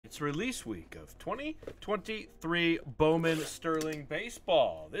It's release week of 2023 Bowman Sterling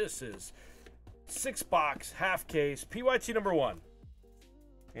Baseball. This is 6-box, half case, PYT number 1.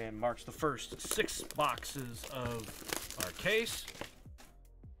 And marks the first 6 boxes of our case.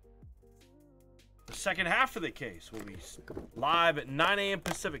 The second half of the case will be live at 9 a.m.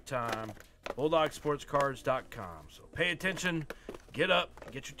 Pacific time, BulldogSportsCards.com. So pay attention, get up,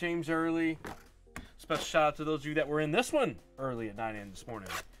 get your teams early. Special shout out to those of you that were in this one early at 9 a.m. this morning.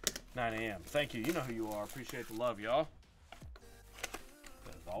 9 a.m. Thank you. You know who you are. Appreciate the love, y'all.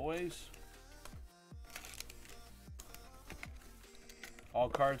 As always, all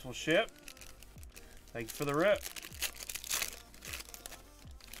cards will ship. Thank you for the rip.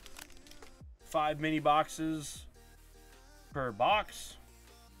 5 mini boxes per box.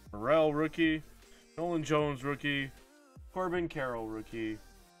 Morel rookie, Nolan Jones rookie, Corbin Carroll rookie.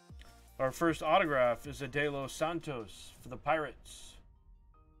 Our first autograph is a De Los Santos for the Pirates.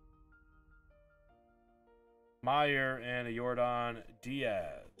 Meyer and a Yordan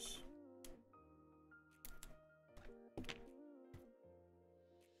Diaz.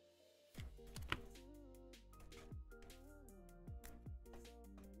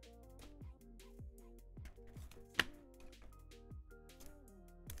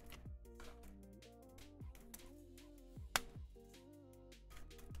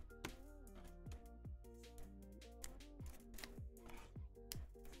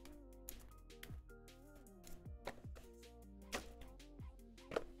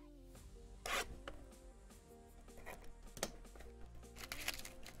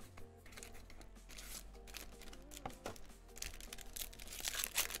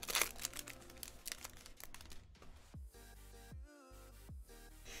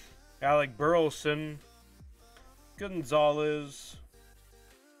 Alec Burleson, Gonzalez,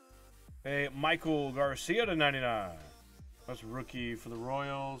 a Michael Garcia to 99. That's a rookie for the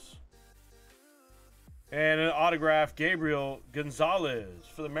Royals. And an autograph, Gabriel Gonzalez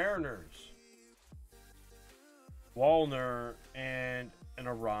for the Mariners. Wallner and an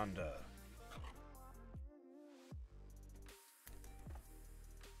Aranda.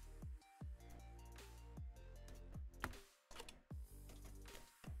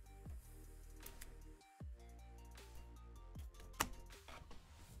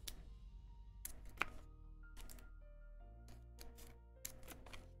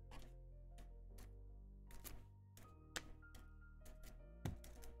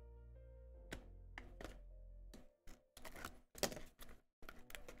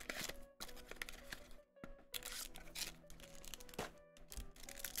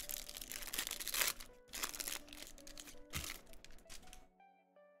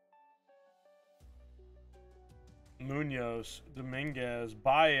 Munoz, Dominguez,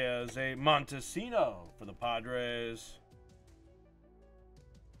 Baez, a Montesino for the Padres.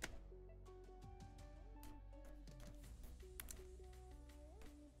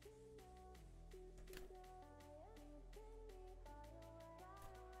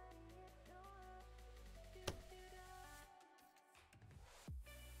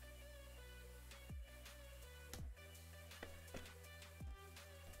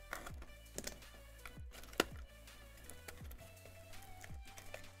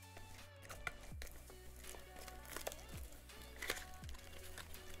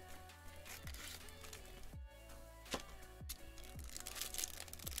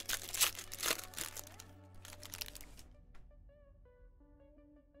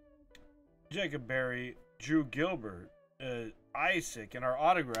 Jacob Berry, Drew Gilbert, Isaac, and our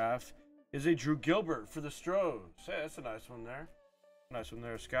autograph is a Drew Gilbert for the Stros. Hey, that's a nice one there. Nice one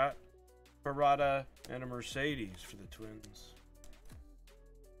there, Scott. Parada and a Mercedes for the Twins.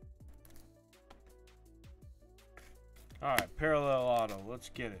 All right, parallel auto. Let's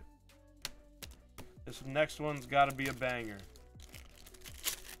get it. This next one's got to be a banger.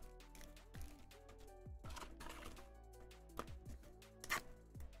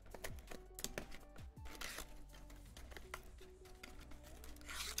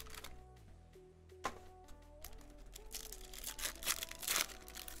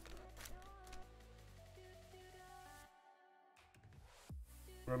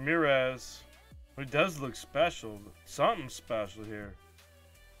 Ramirez, who does look special, something special here.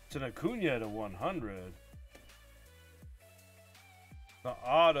 It's an Acuna to 100. The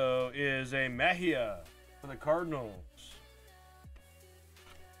auto is a Mejia for the Cardinals.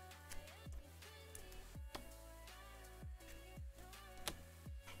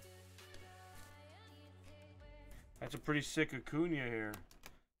 That's a pretty sick Acuna here.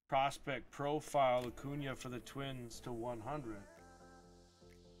 Prospect profile Acuna for the Twins to 100.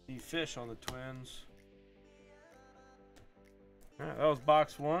 The fish on the Twins. Alright, that was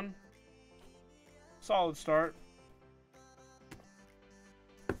box 1. Solid start.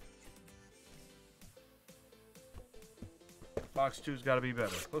 Box 2's got to be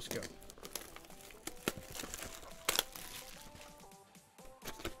better. Let's go.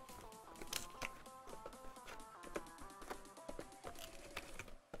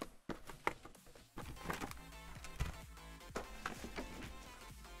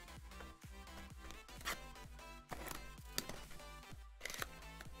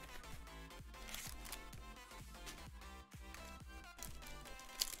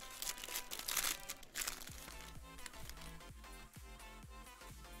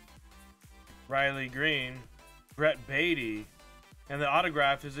 Riley Green, Brett Beatty, and the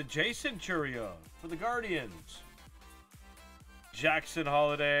autograph is a Jason Churio for the Guardians. Jackson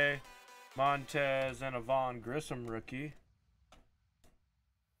Holiday, Montez, and a Vaughn Grissom rookie.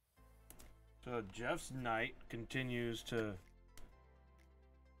 So Jeff's night continues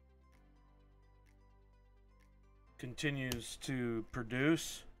to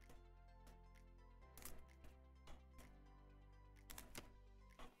produce.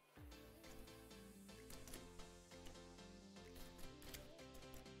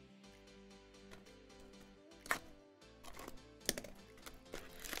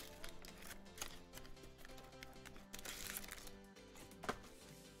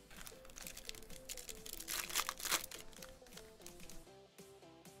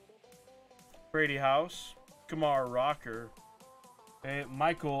 Brady House, Kamar Rocker, and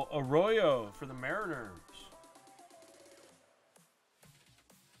Michael Arroyo for the Mariners.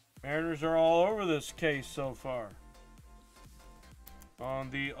 Mariners are all over this case so far.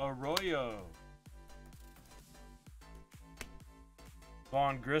 On the Arroyo.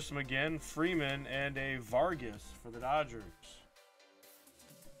 Vaughn Grissom again, Freeman, and a Vargas for the Dodgers.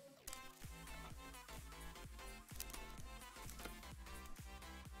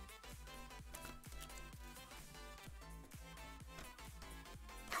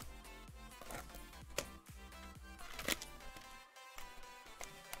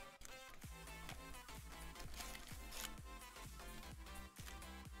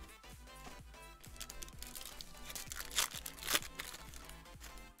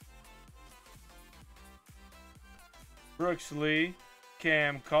 Brooks Lee,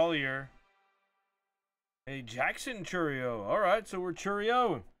 Cam Collier, a Jackson Churio. All right, so we're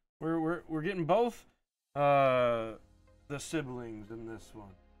Churio. We're getting both the siblings in this one.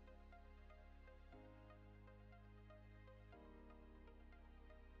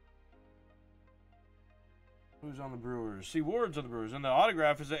 Who's on the Brewers? C. Ward's on the Brewers, and the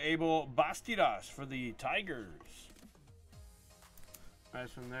autograph is Abel Bastidas for the Tigers.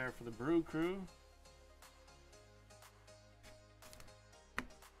 Nice one there for the Brew Crew.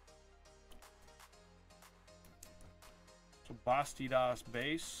 Bastidas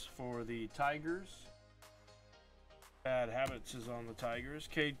base for the Tigers. Bad Habits is on the Tigers.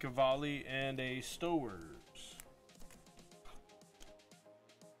 Cade Cavalli and a Stowers.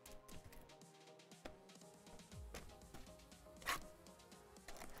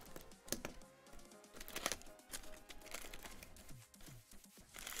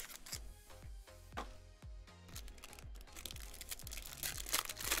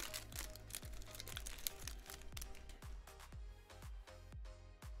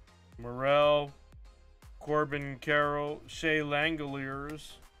 Morel, Corbin Carroll, Shea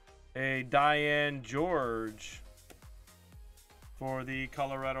Langoliers, a Diane George for the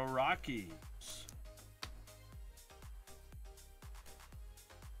Colorado Rockies.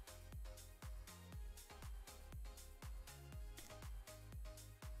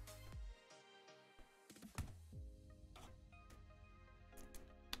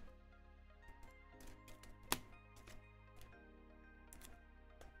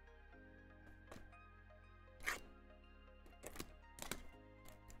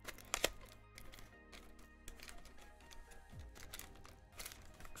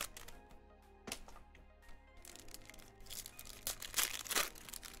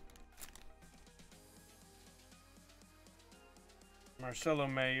 Marcelo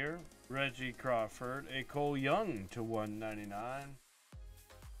Mayer, Reggie Crawford, a Cole Young to 199.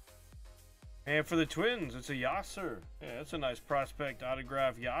 And for the Twins, it's a Yasser. Yeah, that's a nice prospect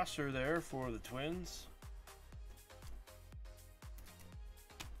autograph Yasser there for the Twins.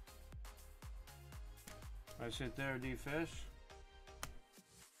 Nice hit there, D-Fish.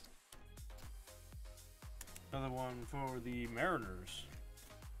 Another one for the Mariners.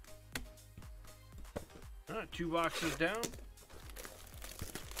 All right, 2 boxes down.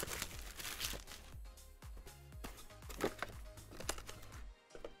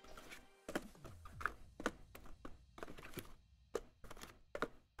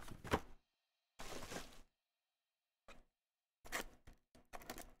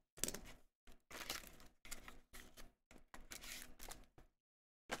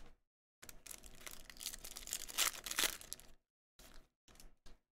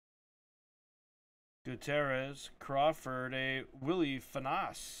 Gutierrez, Crawford, a Willie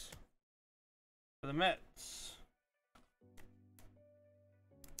Fanas for the Mets.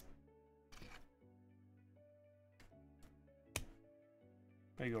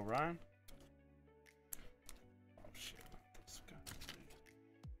 There you go, Ryan. Oh, shit. Okay.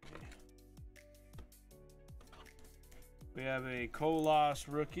 We have a Colas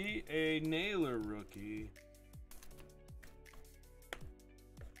rookie, a Naylor rookie.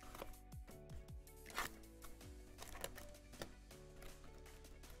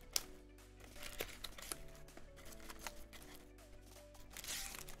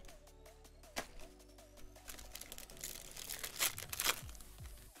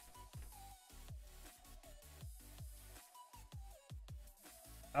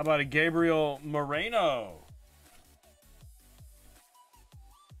 How about a Gabriel Moreno?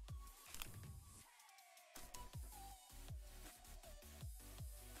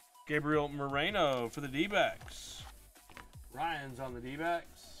 Gabriel Moreno for the D-backs. Ryan's on the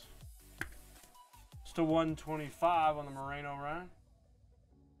D-backs. It's to 125 on the Moreno, Ryan.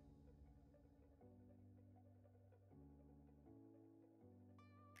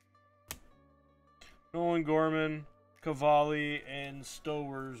 Nolan Gorman, Cavalli, and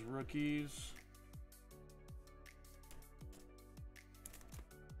Stowers rookies.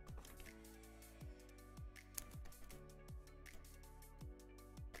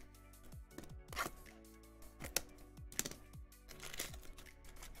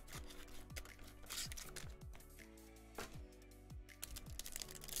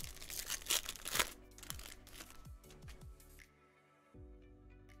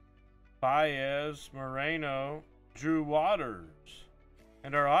 Baez, Moreno, Drew Waters.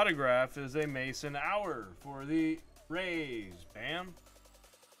 And our autograph is a Mason Hour for the Rays. Bam.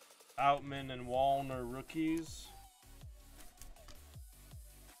 Outman and Wallner rookies.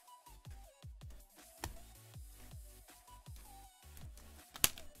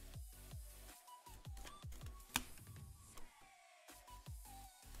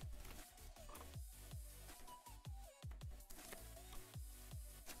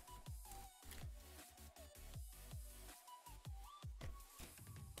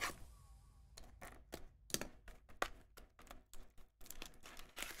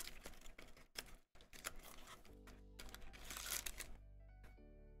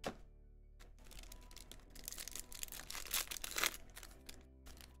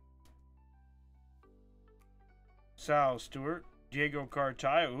 Sal Stewart, Diego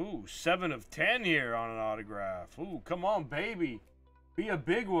Cartaya. Ooh, 7 of 10 here on an autograph. Ooh, come on, baby. Be a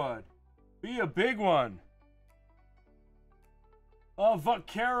big one. Be a big one. Oh,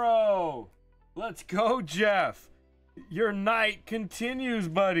 Vaquero. Let's go, Jeff. Your night continues,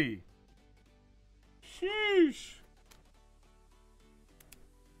 buddy. Sheesh.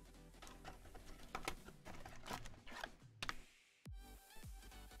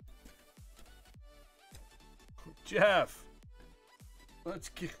 Jeff,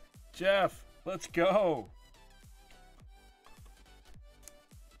 let's go.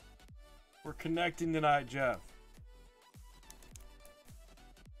 We're connecting tonight, Jeff.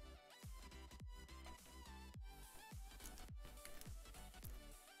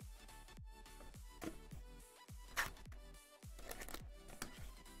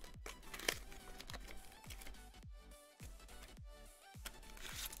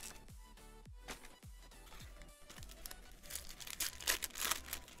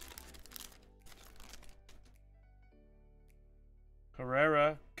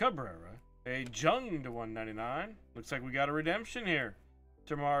 Cabrera, a Jung to 199. Looks like we got a redemption here.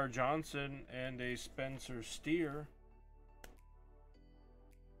 Tamar Johnson and a Spencer Steer.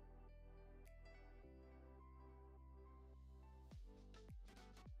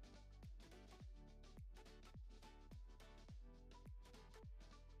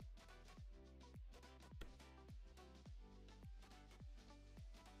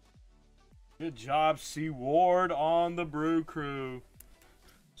 Good job, C. Ward on the Brew Crew.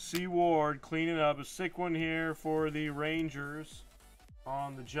 C. Ward cleaning up a sick one here for the Rangers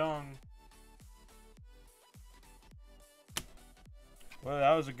on the Jung. Well,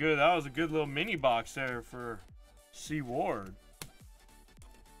 that was a good little mini box there for C. Ward.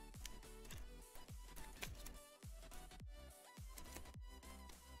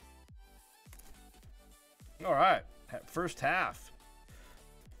 All right, first half.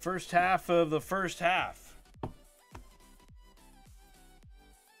 First half of the first half.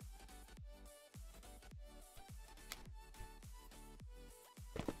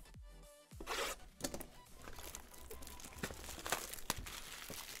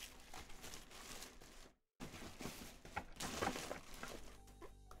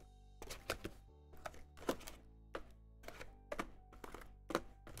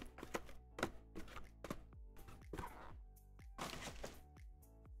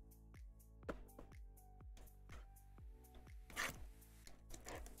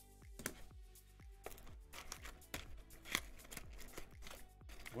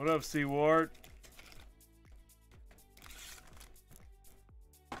 What up, C. Ward?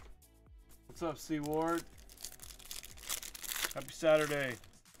 What's up, C. Ward? Happy Saturday.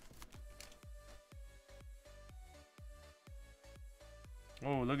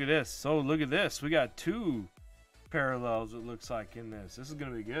 Oh, look at this. Oh, look at this. We got 2 parallels, it looks like, in this. This is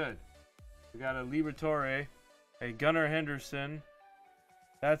going to be good. We got a Liberatore, a Gunnar Henderson.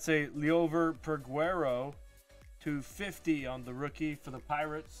 That's a Liover Perguero. 250 on the rookie for the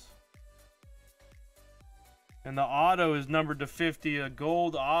Pirates. And the auto is numbered to 50. A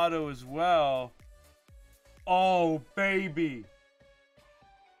gold auto as well. Oh, baby.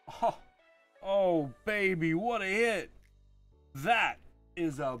 Oh, baby. What a hit. That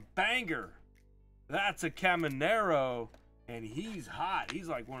is a banger. That's a Caminero. And he's hot. He's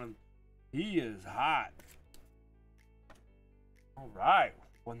like one of... He is hot. All right.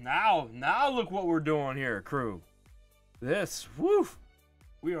 Well, now look what we're doing here, crew. This, woof.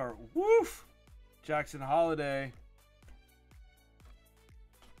 We are, woof. Jackson Holiday.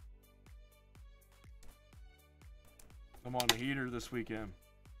 I'm on the heater this weekend.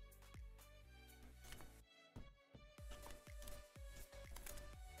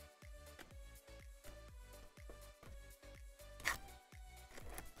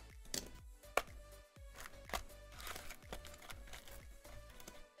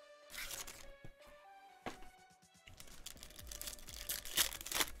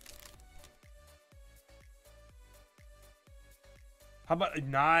 How about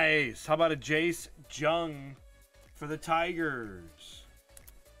nice? How about a Jace Jung for the Tigers?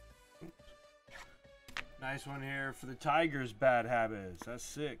 Nice one here for the Tigers. Bad Habits. That's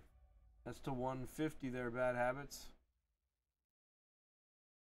sick. That's to 150 there. Bad Habits.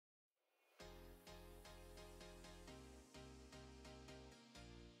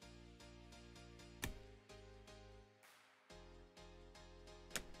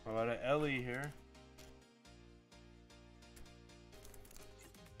 How about an Ellie here?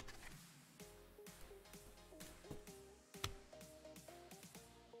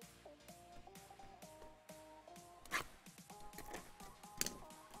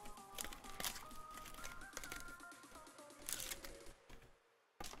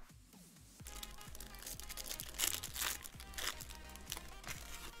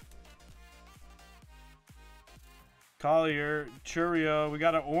 Collier, Churio, we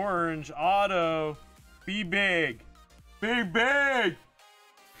got an orange auto. Be big. Be big.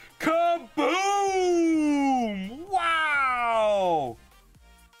 Kaboom! Wow!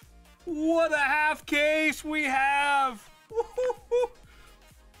 What a half case we have.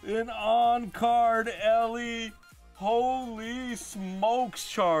 An on-card Ellie. Holy smokes,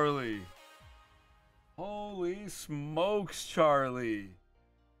 Charlie. Holy smokes, Charlie.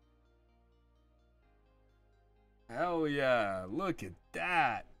 Hell yeah. Look at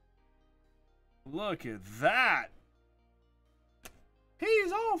that. Look at that.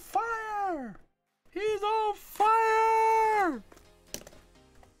 He's on fire. He's on fire.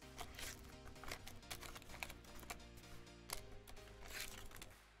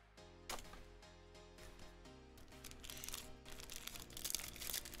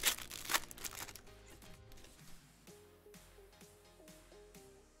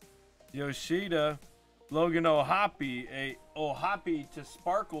 Yoshida. Logan Ohapi, a Ohapi to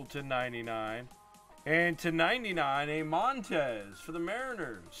Sparkle to 99. And to 99, a Montez for the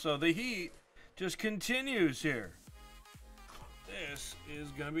Mariners. So the heat just continues here. This is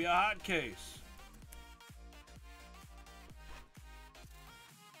going to be a hot case.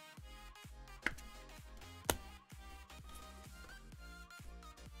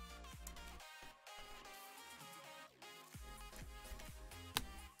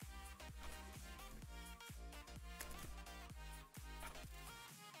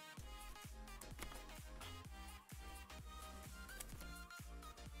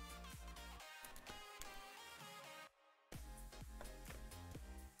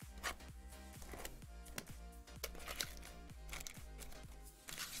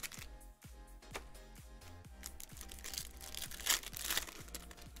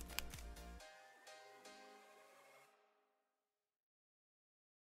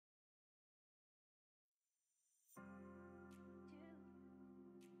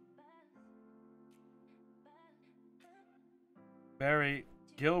 Barry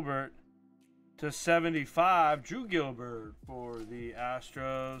Gilbert to 75. Drew Gilbert for the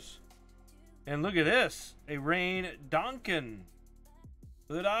Astros. And look at this. A Rain Donkin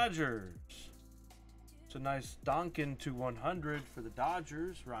for the Dodgers. It's a nice Donkin to 100 for the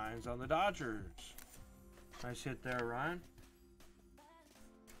Dodgers. Ryan's on the Dodgers. Nice hit there, Ryan.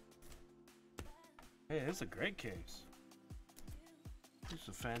 Hey, this is a great case. It's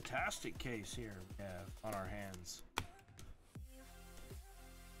a fantastic case here we have on our hands.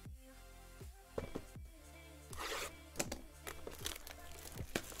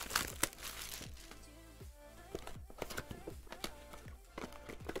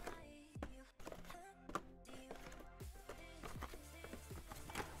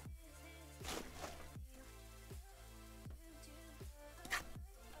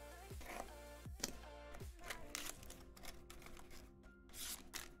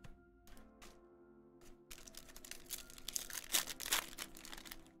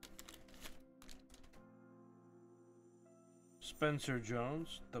 Spencer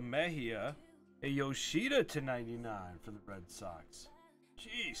Jones, the Mejia, a Yoshida to 99 for the Red Sox.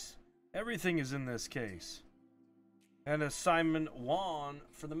 Jeez, everything is in this case. And a Simon Juan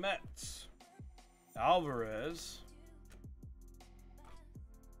for the Mets. Alvarez.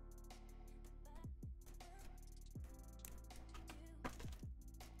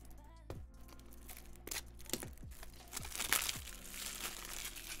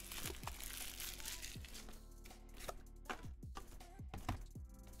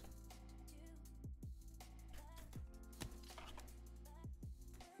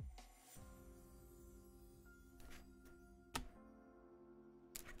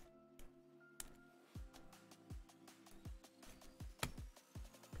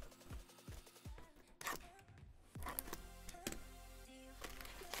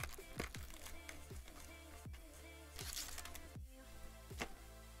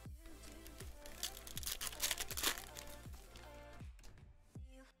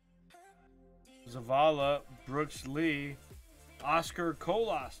 Zavala, Brooks Lee, Oscar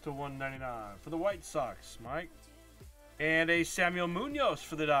Colas to 199 for the White Sox, Mike. And a Samuel Munoz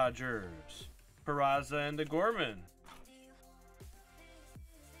for the Dodgers. Peraza and the Gorman.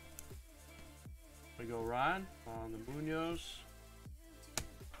 We go Ryan on the Munoz.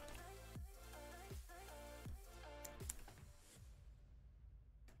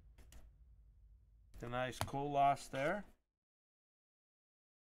 A nice Colas there.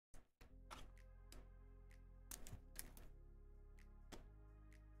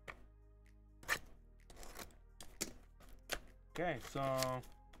 Okay, so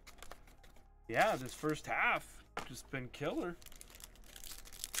yeah, this first half just been killer.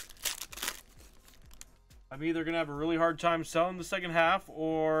 I'm either gonna have a really hard time selling the second half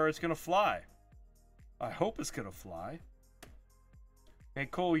or it's gonna fly. I hope it's gonna fly.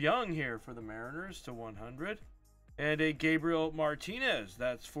 And Cole Young here for the Mariners to 100. And a Gabriel Martinez,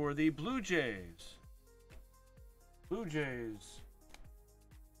 that's for the Blue Jays. Blue Jays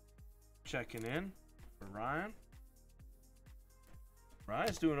checking in for Ryan.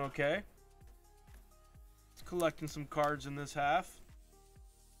 Ryan's doing okay. He's collecting some cards in this half.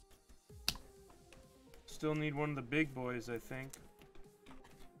 Still need one of the big boys, I think.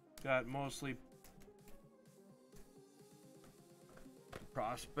 Got mostly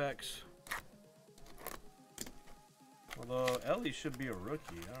prospects. Although Ellie should be a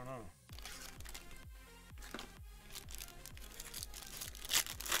rookie. I don't know.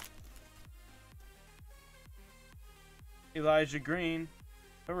 Elijah Green,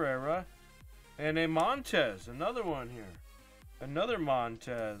 Herrera, and a Montez. Another one here. Another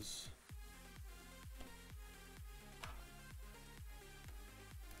Montez.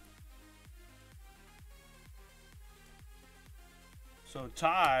 So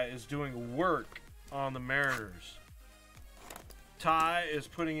Ty is doing work on the Mariners. Ty is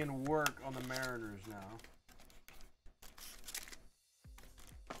putting in work on the Mariners now.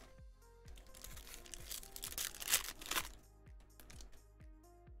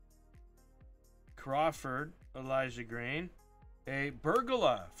 Crawford, Elijah Green, a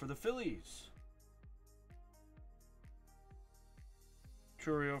Bergola for the Phillies.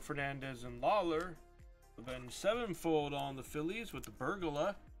 Churio Fernandez and Lawler. Then sevenfold on the Phillies with the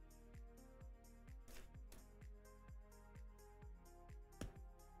Bergola.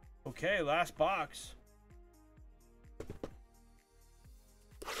 Okay, last box.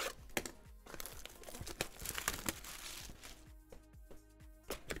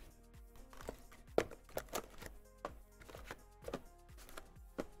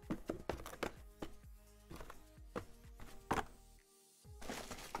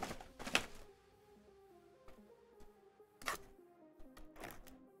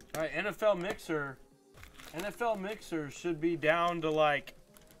 All right, NFL Mixer. NFL Mixer should be down to like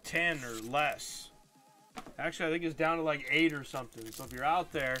 10 or less. Actually, I think it's down to like 8 or something. So if you're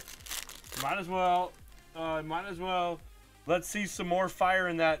out there, might as well, let's see some more fire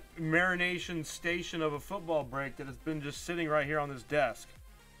in that marination station of a football break that has been just sitting right here on this desk.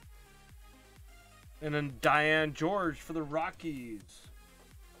 And then Diane George for the Rockies.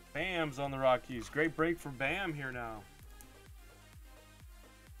 Bam's on the Rockies. Great break for Bam here now.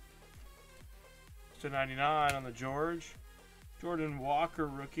 /99 on the George. Jordan Walker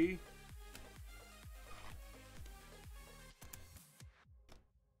rookie.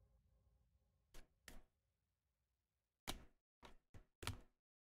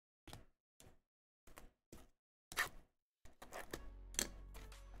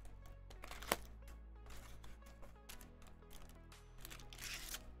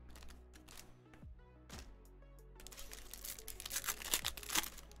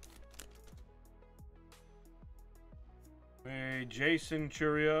 A Jason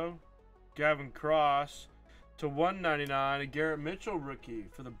Churio, Gavin Cross to 199, a Garrett Mitchell rookie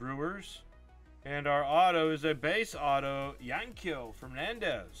for the Brewers. And our auto is a base auto, Yanquiel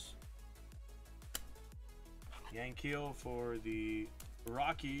Fernandez. Yanquiel for the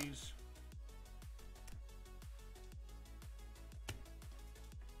Rockies.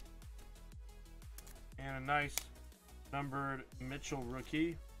 And a nice numbered Mitchell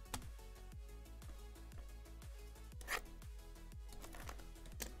rookie.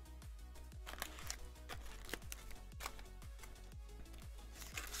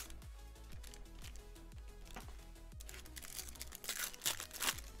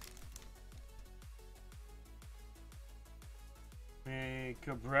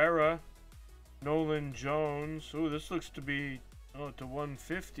 Cabrera, Nolan Jones. Oh, this looks to be to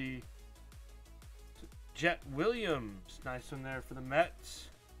 150. Jet Williams, nice one there for the Mets.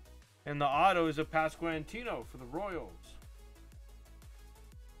 And the auto is a Pasquantino for the Royals.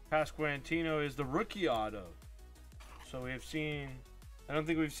 Pasquantino is the rookie auto. So we have seen, I don't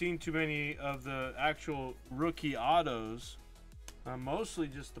think we've seen too many of the actual rookie autos. Mostly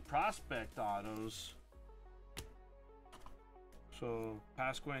just the prospect autos. So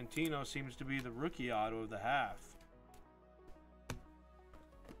Pasquantino seems to be the rookie auto of the half.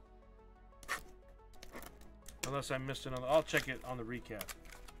 Unless I missed another. I'll check it on the recap.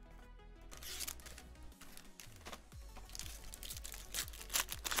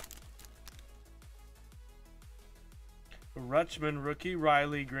 Rutschman rookie,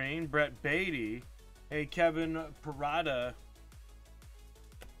 Riley Green, Brett Beatty, a Kevin Parada.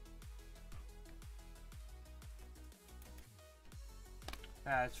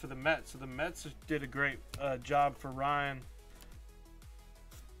 It's for the Mets. So the Mets did a great job for Ryan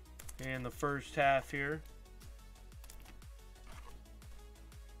in the first half here.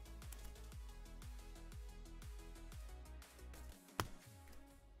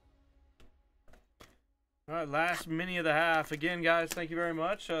 All right, last mini of the half. Again, guys, thank you very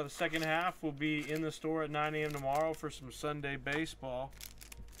much. The second half will be in the store at 9 a.m. tomorrow for some Sunday baseball.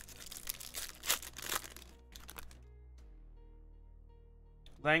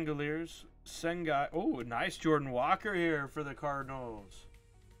 Langoliers, Sengai. Oh, nice Jordan Walker here for the Cardinals.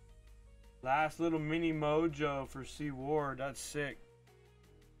 Last little mini mojo for C. Ward. That's sick.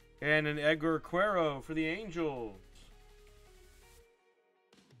 And an Edgar Cuero for the Angels.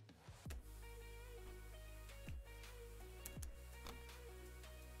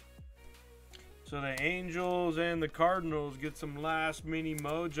 So the Angels and the Cardinals get some last mini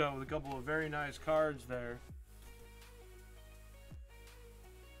mojo with a couple of very nice cards there.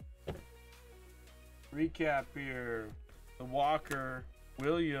 Recap here. The Walker,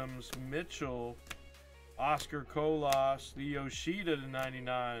 Williams, Mitchell, Oscar Colas, the Yoshida to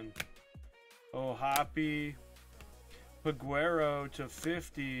 99. Ohapi, Peguero to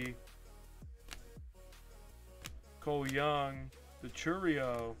 50. Cole Young, the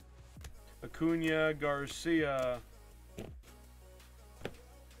Churio, Acuna Garcia.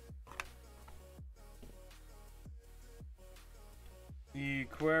 The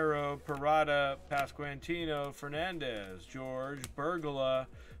Cuero, Parada, Pasquantino, Fernandez, George, Bergola,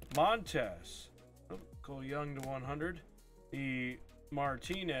 Montes, Cole Young to 100. The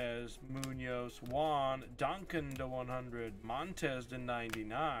Martinez, Munoz, Juan, Duncan to 100. Montes to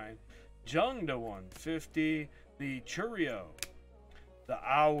 99. Jung to 150. The Churio. The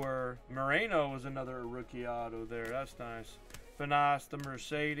Hour. Moreno was another rookie auto there. That's nice. Finas, the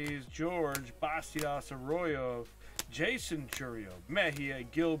Mercedes, George, Bastias Arroyo, Jason Churio, Mejia,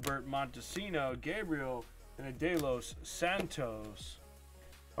 Gilbert, Montesino, Gabriel, and a De Los Santos.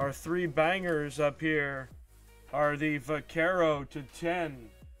 Our three bangers up here are the Vaquero to 10,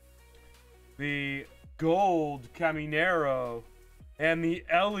 the Gold Caminero, and the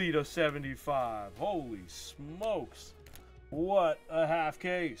Ellie to 75. Holy smokes. What a half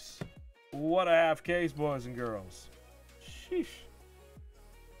case. What a half case, boys and girls. Sheesh.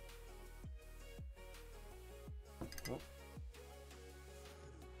 Oh.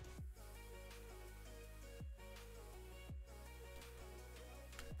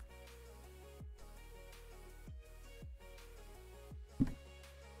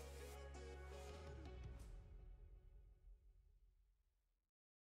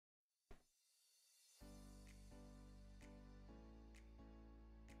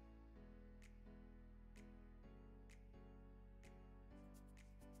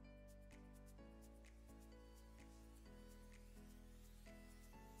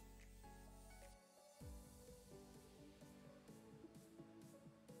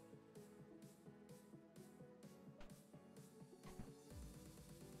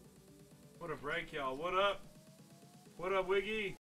 What a break, y'all. What up? What up, Wiggy?